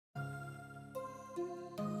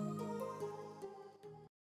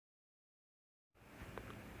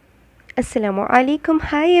Assalamualaikum.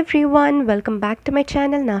 Hi everyone. Welcome back to my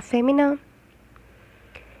channel. நான் Femina.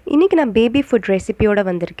 இன்றைக்கி நான் பேபி ஃபுட் ரெசிபியோடு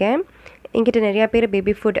வந்திருக்கேன். என்கிட்ட நிறையா பேர்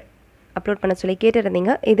பேபி ஃபுட் அப்லோட் பண்ண சொல்லி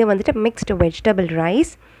கேட்டிருந்தீங்க. இது வந்துட்டு மிக்ஸ்டு வெஜிடபிள்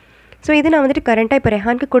ரைஸ். ஸோ இது நான் வந்துட்டு கரண்ட்டாக இப்போ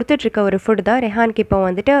ரெஹானுக்கு கொடுத்துட்ருக்க ஒரு ஃபுட் தான். ரெஹானுக்கு இப்போ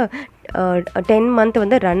வந்துட்டு 10 மந்த்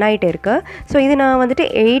வந்து ரன் ஆகிட்டு இருக்கு. ஸோ இது நான் வந்துட்டு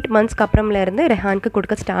 8 மந்த்ஸ்க்கு அப்புறம்லேருந்து ரெஹானுக்கு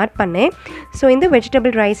கொடுக்க ஸ்டார்ட் பண்ணேன். ஸோ இந்த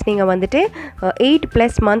வெஜிடபிள் ரைஸ் நீங்கள் வந்துட்டு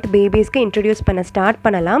 8+ மந்த் பேபிஸ்க்கு இன்ட்ரடியூஸ் பண்ண ஸ்டார்ட்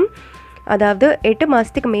பண்ணலாம். அதாவது 8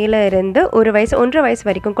 மாதத்துக்கு மேலே இருந்து 1.5 வயசு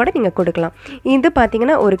வரைக்கும் கூட நீங்கள் கொடுக்கலாம். இது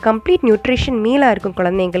பார்த்திங்கன்னா ஒரு கம்ப்ளீட் நியூட்ரிஷன் மீலாக இருக்கும்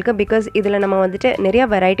குழந்தைங்களுக்கு. பிகாஸ் இதில் நம்ம வந்துட்டு நிறையா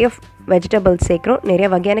வெரைட்டி ஆஃப் வெஜிடபிள்ஸ் சேர்க்குறோம். நிறையா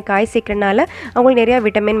வகையான காய் சேர்க்குறதுனால அவங்களுக்கு நிறையா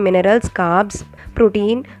vitamin, minerals, corps,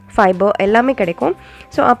 protein, fibre எல்லாமே கிடைக்கும்.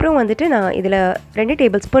 ஸோ அப்புறம் வந்துட்டு நான் இதில் 2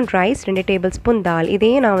 table spoon rice, 2 table spoon தால்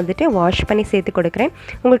இதையும் நான் வந்துட்டு வாஷ் பண்ணி சேர்த்து கொடுக்குறேன்.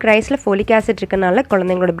 உங்களுக்கு ரைஸில் ஃபோலிக் ஆசிட் இருக்கனால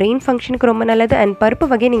குழந்தைங்களோட பிரெயின் ஃபங்க்ஷனுக்கு ரொம்ப நல்லது. அண்ட் பருப்பு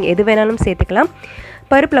வகை நீங்கள் எது வேணாலும் சேர்த்துக்கலாம்.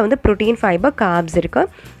 பருப்பில் வந்து ப்ரோட்டீன், ஃபைபர், கார்ப்ஸ் இருக்குது.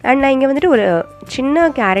 அண்ட் நான் இங்கே வந்துட்டு ஒரு சின்ன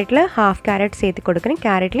கேரட்டில் ½ கேரட் சேர்த்து கொடுக்குறேன்.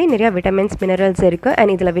 கேரட்லேயும் நிறையா விட்டமின்ஸ், மினரல்ஸ் இருக்குது.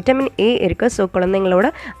 அண்ட் இதில் விட்டமின் ஏ இருக்குது. ஸோ குழந்தைங்களோட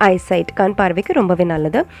ஐசைட், கண் பார்வைக்கு ரொம்பவே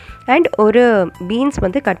நல்லது. அண்ட் ஒரு பீன்ஸ்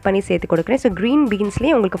வந்து கட் பண்ணி சேர்த்து கொடுக்குறேன். ஸோ க்ரீன்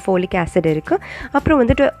பீன்ஸ்லேயே உங்களுக்கு ஃபோலிக் ஆசிட் இருக்குது. அப்புறம்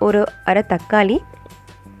வந்துட்டு ஒரு அரை தக்காளி,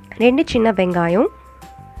 2 சின்ன வெங்காயம்,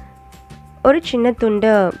 ஒரு சின்ன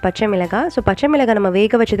துண்டு பச்சை மிளகாய். ஸோ பச்சை மிளகாய் நம்ம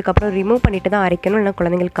வேக வச்சதுக்கப்புறம் ரிமூவ் பண்ணிட்டு தான் அரைக்கணும், இல்லைனா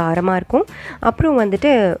குழந்தைங்களுக்கு காரமாக இருக்கும். அப்புறம் வந்துட்டு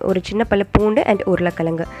ஒரு சின்ன பல்லு பூண்டு அண்ட்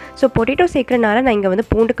உருளைக்கிழங்கு. ஸோ பொட்டேட்டோ சேர்க்குறனால நான் இங்கே வந்து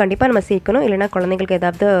பூண்டு கண்டிப்பாக நம்ம சேர்க்கணும், இல்லைனா குழந்தைங்களுக்கு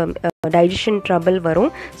ஏதாவது டைஜஷன் ட்ரபிள்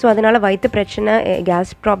வரும். ஸோ அதனால் வயிற்று பிரச்சனை,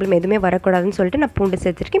 கேஸ் ப்ராப்ளம் எதுவுமே வரக்கூடாதுன்னு சொல்லிட்டு நான் பூண்டு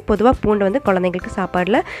சேர்த்துருக்கேன். பொதுவாக பூண்டு வந்து குழந்தைங்களுக்கு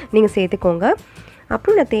சாப்பாடில் நீங்கள் சேர்த்துக்கோங்க.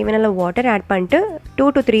 அப்புறம் நான் தேவையான வாட்டர் ஆட் பண்ணிட்டு 2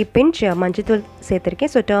 to 3 பிஞ்ச் மஞ்சத்தூள்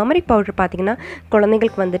சேர்த்துருக்கேன். ஸோ டர்மரிக் பவுடர் பார்த்திங்கன்னா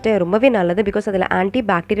குழந்தைங்களுக்கு வந்துட்டு ரொம்பவே நல்லது. பிகாஸ் அதில் ஆன்டி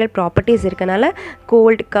பாக்டீரியல் ப்ராப்பர்ட்டிஸ் இருக்கனால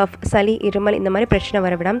கோல்டு, கஃப், சளி, இருமல் இந்த மாதிரி பிரச்சனை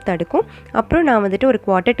வர விடாமல் தடுக்கும். அப்புறம் நான் வந்துட்டு ஒரு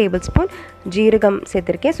 1/4 டேபிள் ஸ்பூன் ஜீரகம்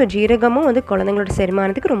சேர்த்துருக்கேன். ஸோ ஜீரகமும் வந்து குழந்தைங்களோட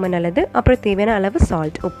செரிமானத்துக்கு ரொம்ப நல்லது. அப்புறம் தேவையான அளவு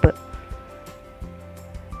சால்ட், உப்பு.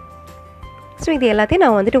 ஸோ இது எல்லாத்தையும்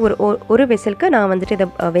நான் வந்துட்டு ஒரு விசிலுக்கு நான் வந்துட்டு இதை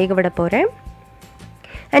வேக விட போகிறேன்.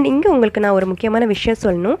 அண்ட் இங்கே உங்களுக்கு நான் ஒரு முக்கியமான விஷயம்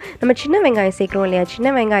சொல்லணும். நம்ம சின்ன வெங்காயம் சேர்க்குறோம் இல்லையா,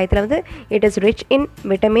 சின்ன வெங்காயத்தில் வந்து it is rich in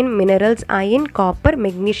vitamin, minerals, iron, copper,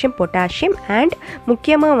 magnesium, potassium and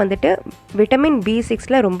முக்கியமாக வந்துட்டு விட்டமின்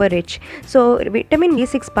B6 ரொம்ப ரிச். ஸோ விட்டமின்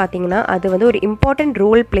B6 பார்த்திங்கன்னா அது வந்து ஒரு இம்பார்ட்டண்ட்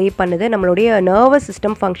ரோல் ப்ளே பண்ணுது நம்மளுடைய நர்வஸ்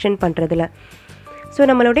சிஸ்டம் ஃபங்க்ஷன் பண்ணுறதுல. ஸோ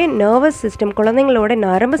நம்மளுடைய நர்வஸ் சிஸ்டம், குழந்தைங்களோட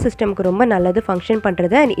நரம்பு சிஸ்டமுக்கு ரொம்ப நல்லது ஃபங்க்ஷன்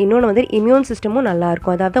பண்ணுறது. அண்ட் இன்னொன்று வந்து இம்யூன் சிஸ்டமும்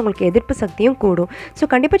நல்லாயிருக்கும், அதாவது அவங்களுக்கு எதிர்ப்பு சக்தியும் கூடும். ஸோ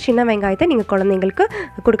கண்டிப்பாக சின்ன வெங்காயத்தை நீங்கள் குழந்தைங்களுக்கு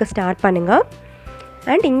கொடுக்க ஸ்டார்ட் பண்ணுங்கள்.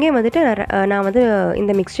 அண்ட் இங்கே வந்துட்டு நான் வந்து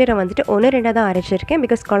இந்த மிக்சரை வந்துட்டு 1-2 தான் அரைச்சிருக்கேன்.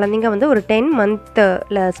 பிகாஸ் குழந்தைங்க வந்து ஒரு 10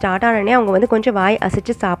 மந்த்தில் ஸ்டார்ட் ஆனோடனே அவங்க வந்து கொஞ்சம் வாய்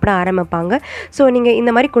அசைச்சு சாப்பிட ஆரம்பிப்பாங்க. ஸோ நீங்கள்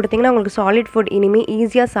இந்த மாதிரி கொடுத்தீங்கன்னா உங்களுக்கு சாலிட் ஃபுட் இனிமேல்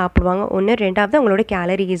ஈஸியாக சாப்பிடுவாங்க. 2வது அவங்களோட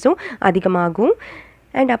கேலரிஸும் அதிகமாகும்.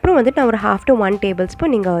 அண்ட் அப்புறம் வந்துட்டு நான் ஒரு ½ to 1 டேபிள்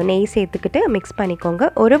ஸ்பூன் நீங்கள் நெய் சேர்த்துக்கிட்டு மிக்ஸ் பண்ணிக்கோங்க.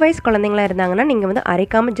 1 வயசு குழந்தைங்களா இருந்தாங்கன்னா நீங்கள் வந்து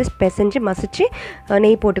அரைக்காமல் ஜஸ்ட் பிசைஞ்சு மசிச்சு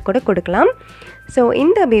நெய் போட்டு கூட கொடுக்கலாம். ஸோ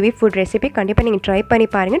இந்த பேபி ஃபுட் ரெசிபி கண்டிப்பாக நீங்கள் ட்ரை பண்ணி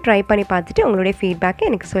பாருங்கள். ட்ரை பண்ணி பார்த்துட்டு உங்களுடைய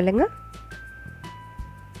ஃபீட்பேக்கை எனக்கு சொல்லுங்கள்.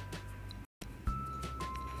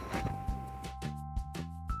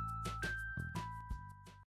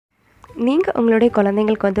 நீங்கள் உங்களுடைய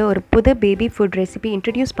குழந்தைங்களுக்கு வந்து ஒரு புது பேபி ஃபுட் ரெசிபி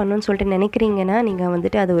இன்ட்ரடியூஸ் பண்ணணும்னு சொல்லிட்டு நினைக்கிறீங்கன்னா நீங்கள்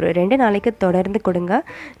வந்துட்டு அது ஒரு 2 நாளைக்கு தொடர்ந்து கொடுங்க.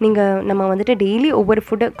 நம்ம வந்துட்டு டெய்லி ஒவ்வொரு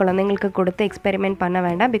ஃபுட்டு குழந்தைங்களுக்கு கொடுத்து எக்ஸ்பெரிமெண்ட் பண்ண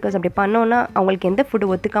வேண்டாம். பிகாஸ் அப்படி பண்ணோன்னா அவங்களுக்கு எந்த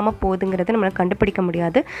ஃபுட்டு ஒத்துக்காமல் போகுதுங்கிறத நம்மளால் கண்டுபிடிக்க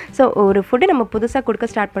முடியாது. ஸோ ஒரு ஃபுட்டு நம்ம புதுசாக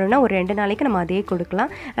கொடுக்க ஸ்டார்ட் பண்ணோன்னா ஒரு 2 நாளைக்கு நம்ம அதே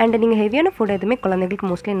கொடுக்கலாம். அண்ட் நீங்கள் ஹெவியான ஃபுட் எதுவுமே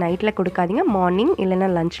குழந்தைங்களுக்கு மோஸ்ட்லி நைட்டில் கொடுக்காதீங்க, மார்னிங் இல்லைன்னா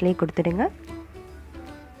லஞ்ச்லேயே கொடுத்துடுங்க.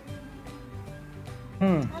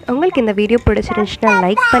 உங்களுக்கு இந்த வீடியோ பிடிச்சிருந்துச்சுன்னா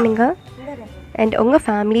லைக் பண்ணுங்கள். அண்ட் உங்கள்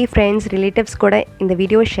ஃபேமிலி, ஃப்ரெண்ட்ஸ், ரிலேட்டிவ்ஸ் கூட இந்த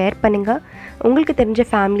வீடியோ ஷேர் பண்ணுங்கள். உங்களுக்கு தெரிஞ்ச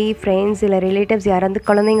ஃபேமிலி, ஃப்ரெண்ட்ஸ் இல்லை ரிலேட்டிவ்ஸ் யாராவது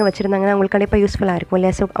குழந்தைங்க வச்சுருந்தாங்கன்னா உங்களுக்கு கண்டிப்பாக யூஸ்ஃபுல்லாக இருக்கும்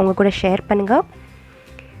இல்லையா. ஸோ அவங்க கூட ஷேர் பண்ணுங்கள்.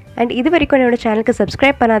 அண்ட் இது வரைக்கும் என்னோடய சேனலுக்கு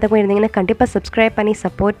சப்ஸ்கிரைப் பண்ணாதவங்க இருந்தீங்கன்னா கண்டிப்பாக சப்ஸ்கிரைப் பண்ணி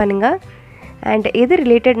சப்போர்ட் பண்ணுங்கள். அண்ட் எது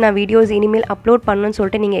ரிலேட்டட் நான் வீடியோஸ் இனிமேல் அப்லோட் பண்ணணும்னு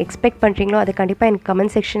சொல்லிட்டு நீங்கள் எக்ஸ்பெக்ட் பண்ணுறீங்களோ அதை கண்டிப்பாக எனக்கு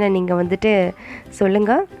கமெண்ட் செக்ஷனில் நீங்கள் வந்துட்டு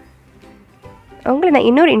சொல்லுங்கள். உங்களை நான்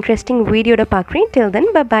இன்னொரு இன்ட்ரெஸ்டிங் வீடியோட பார்க்குறேன். டில் தென்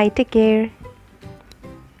பை, டேக் கேர்.